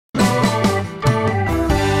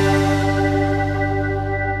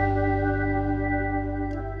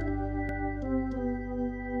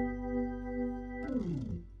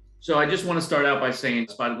So I just want to start out by saying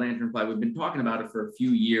Spotted Lanternfly, we've been talking about it for a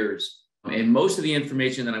few years. And most of the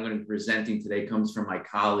information that I'm going to be presenting today comes from my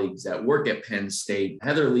colleagues that work at Penn State,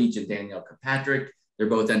 Heather Leach and Danielle Kirkpatrick. They're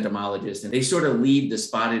both entomologists, and they sort of lead the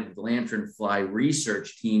Spotted Lanternfly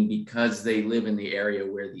research team because they live in the area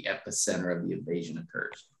where the epicenter of the invasion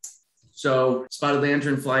occurs. So Spotted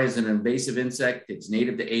Lanternfly is an invasive insect. It's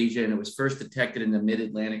native to Asia, and it was first detected in the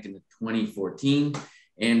mid-Atlantic in 2014.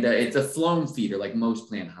 And it's a phloem feeder like most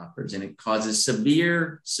plant hoppers, and it causes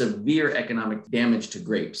severe economic damage to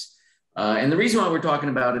grapes. And the reason why we're talking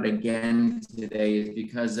about it again today is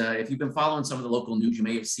because if you've been following some of the local news, you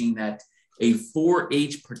may have seen that a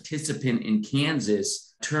 4-H participant in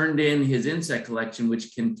Kansas turned in his insect collection,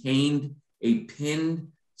 which contained a pinned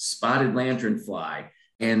spotted lanternfly.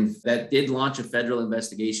 And that did launch a federal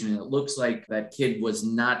investigation. And it looks like that kid was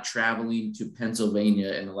not traveling to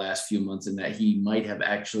Pennsylvania in the last few months, and that he might have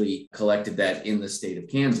actually collected that in the state of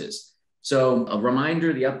Kansas. So a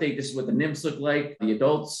reminder, the update, this is what the nymphs look like. The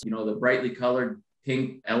adults, the brightly colored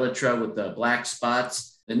pink elytra with the black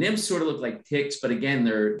spots. The nymphs sort of look like ticks, but again,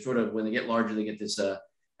 they're sort of, when they get larger, they get this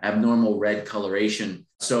abnormal red coloration.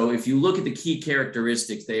 So if you look at the key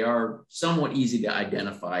characteristics, they are somewhat easy to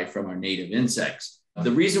identify from our native insects. The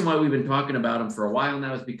reason why we've been talking about them for a while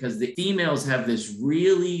now is because the females have this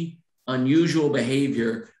really unusual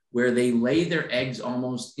behavior where they lay their eggs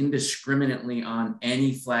almost indiscriminately on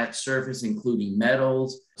any flat surface, including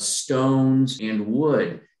metals, stones, and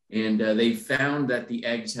wood. And they found that the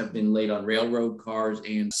eggs have been laid on railroad cars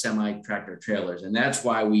and semi-tractor trailers. And that's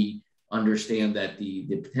why we understand that the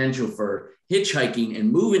potential for hitchhiking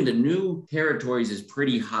and moving to new territories is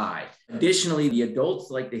pretty high. Additionally, the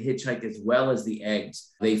adults like to hitchhike as well as the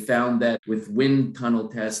eggs. They found that with wind tunnel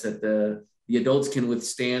tests that the adults can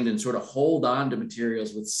withstand and sort of hold on to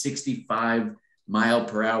materials with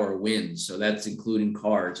 65-mile-per-hour winds. So that's including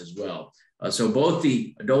cars as well. So both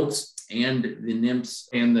the adults and the nymphs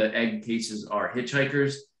and the egg cases are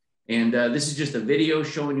hitchhikers. And this is just a video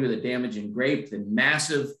showing you the damage in grape, the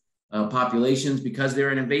massive populations, because they're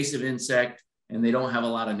an invasive insect and they don't have a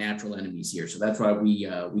lot of natural enemies here. So that's why we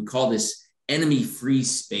call this enemy-free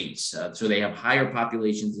space. So they have higher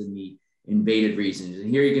populations in the invaded regions. And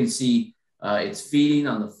here you can see it's feeding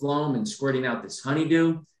on the phloem and squirting out this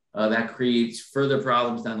honeydew. That creates further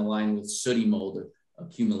problems down the line with sooty mold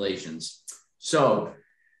accumulations. So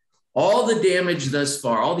all the damage thus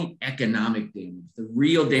far, all the economic damage, the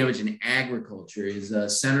real damage in agriculture is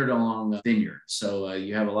centered along vineyards. So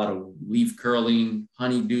you have a lot of leaf curling,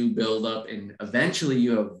 honeydew buildup, and eventually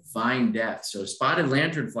you have vine death. So spotted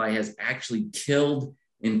lanternfly has actually killed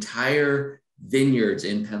entire vineyards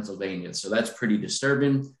in Pennsylvania. So that's pretty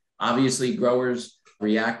disturbing. Obviously, growers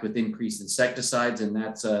react with increased insecticides, and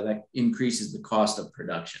that increases the cost of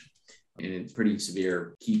production. And it's pretty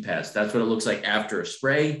severe key pest. That's what it looks like after a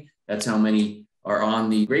spray. That's how many are on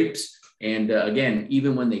the grapes. And again,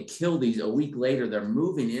 even when they kill these, a week later, they're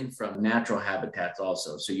moving in from natural habitats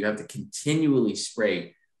also. So you have to continually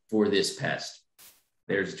spray for this pest.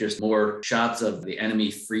 There's just more shots of the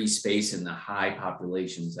enemy free space in the high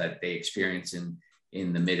populations that they experience in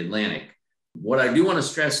the mid-Atlantic. What I do want to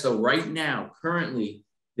stress, though, right now, currently,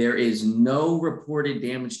 there is no reported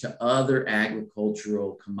damage to other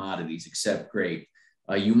agricultural commodities except grape.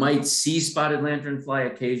 You might see spotted lanternfly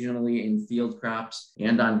occasionally in field crops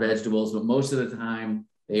and on vegetables, but most of the time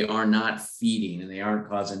they are not feeding and they aren't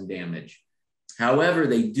causing damage. However,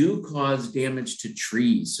 they do cause damage to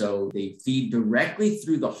trees. So they feed directly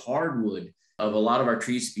through the hardwood of a lot of our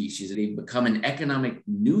tree species. They become an economic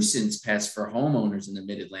nuisance pest for homeowners in the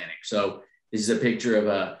mid-Atlantic. So this is a picture of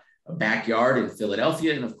a backyard in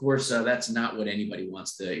Philadelphia. And of course, that's not what anybody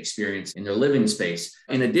wants to experience in their living space.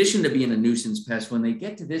 In addition to being a nuisance pest, when they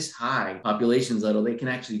get to this high populations level, they can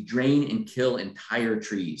actually drain and kill entire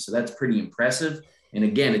trees. So that's pretty impressive. And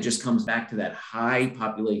again, it just comes back to that high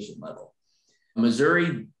population level.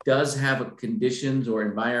 Missouri does have conditions or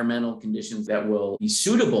environmental conditions that will be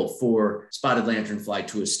suitable for spotted lanternfly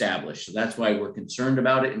to establish. So that's why we're concerned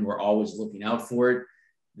about it and we're always looking out for it.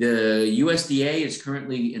 The USDA is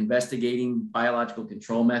currently investigating biological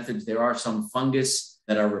control methods. There are some fungus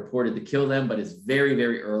that are reported to kill them, but it's very,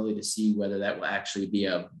 very early to see whether that will actually be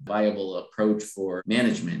a viable approach for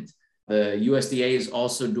management. The USDA is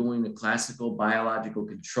also doing a classical biological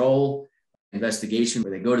control investigation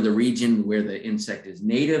where they go to the region where the insect is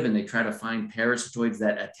native and they try to find parasitoids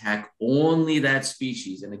that attack only that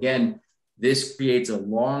species. And again, this creates a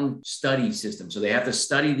long study system. So they have to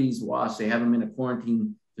study these wasps. They have them in a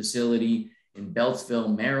quarantine facility in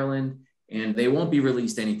Beltsville, Maryland. and they won't be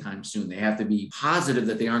released anytime soon. They have to be positive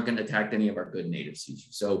that they aren't going to attack any of our good native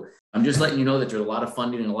species. So I'm just letting you know that there's a lot of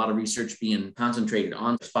funding and a lot of research being concentrated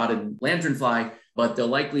on spotted lanternfly, but the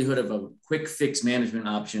likelihood of a quick fix management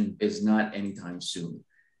option is not anytime soon.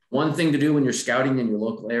 One thing to do when you're scouting in your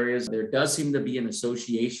local areas, there does seem to be an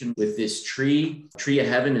association with this tree of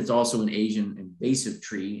heaven. It's also an Asian invasive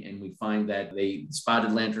tree, and we find that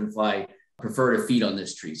spotted lanternfly prefer to feed on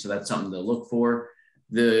this tree. So that's something to look for.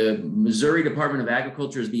 The Missouri Department of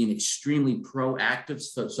Agriculture is being extremely proactive.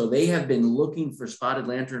 So they have been looking for spotted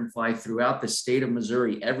lanternfly throughout the state of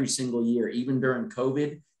Missouri every single year. Even during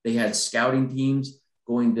COVID, they had scouting teams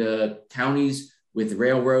going to counties with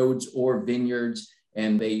railroads or vineyards,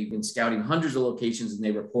 and they've been scouting hundreds of locations, and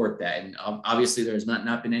they report that. And obviously there's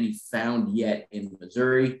not been any found yet in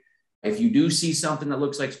Missouri. If you do see something that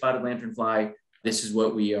looks like spotted lanternfly, this is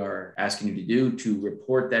what we are asking you to do, to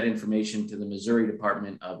report that information to the Missouri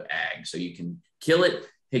Department of Ag. So you can kill it,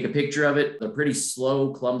 take a picture of it. They're pretty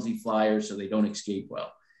slow, clumsy flyers, so they don't escape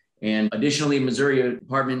well. And additionally, Missouri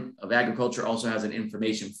Department of Agriculture also has an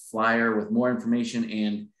information flyer with more information.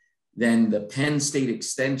 And then the Penn State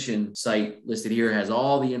Extension site listed here has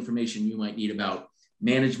all the information you might need about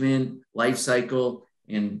management, life cycle,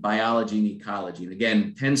 and biology and ecology. And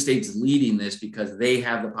again, Penn State's leading this because they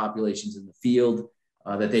have the populations in the field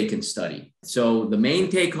that they can study. So the main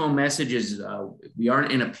take-home message is we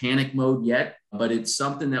aren't in a panic mode yet, but it's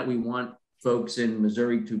something that we want folks in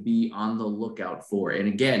Missouri to be on the lookout for. And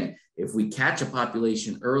again, if we catch a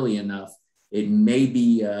population early enough, it may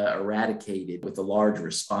be eradicated with a large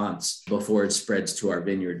response before it spreads to our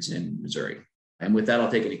vineyards in Missouri. And with that,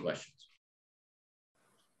 I'll take any questions.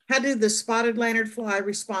 How do the spotted lanternfly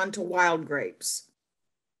respond to wild grapes?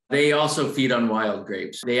 They also feed on wild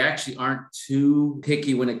grapes. They actually aren't too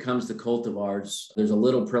picky when it comes to cultivars. There's a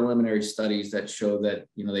little preliminary studies that show that,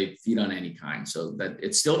 they feed on any kind. So that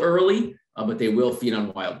it's still early, but they will feed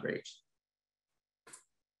on wild grapes.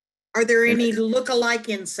 Are there any look-alike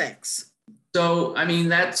insects? So,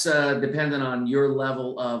 that's dependent on your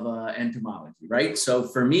level of entomology, right? So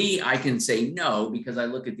for me, I can say no, because I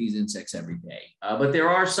look at these insects every day. But there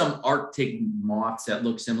are some Arctic moths that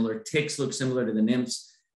look similar. Ticks look similar to the nymphs.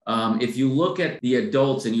 If you look at the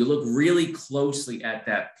adults and you look really closely at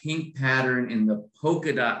that pink pattern and the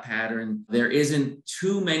polka dot pattern, there isn't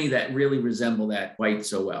too many that really resemble that quite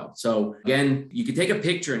so well. So again, you can take a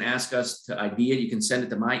picture and ask us to ID it. You can send it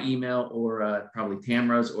to my email or probably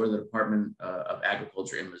Tamara's or the Department of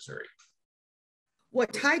Agriculture in Missouri.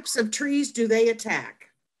 What types of trees do they attack?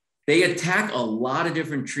 They attack a lot of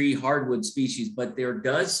different tree hardwood species, but there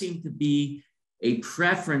does seem to be a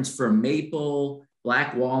preference for maple,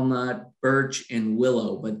 black walnut, birch, and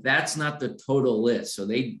willow, but that's not the total list. So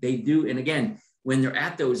they do, and again, when they're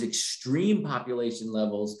at those extreme population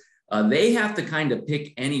levels, they have to kind of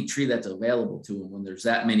pick any tree that's available to them when there's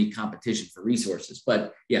that many competition for resources.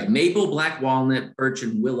 But yeah, maple, black walnut, birch,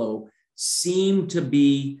 and willow seem to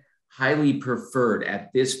be highly preferred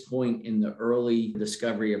at this point in the early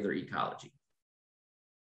discovery of their ecology.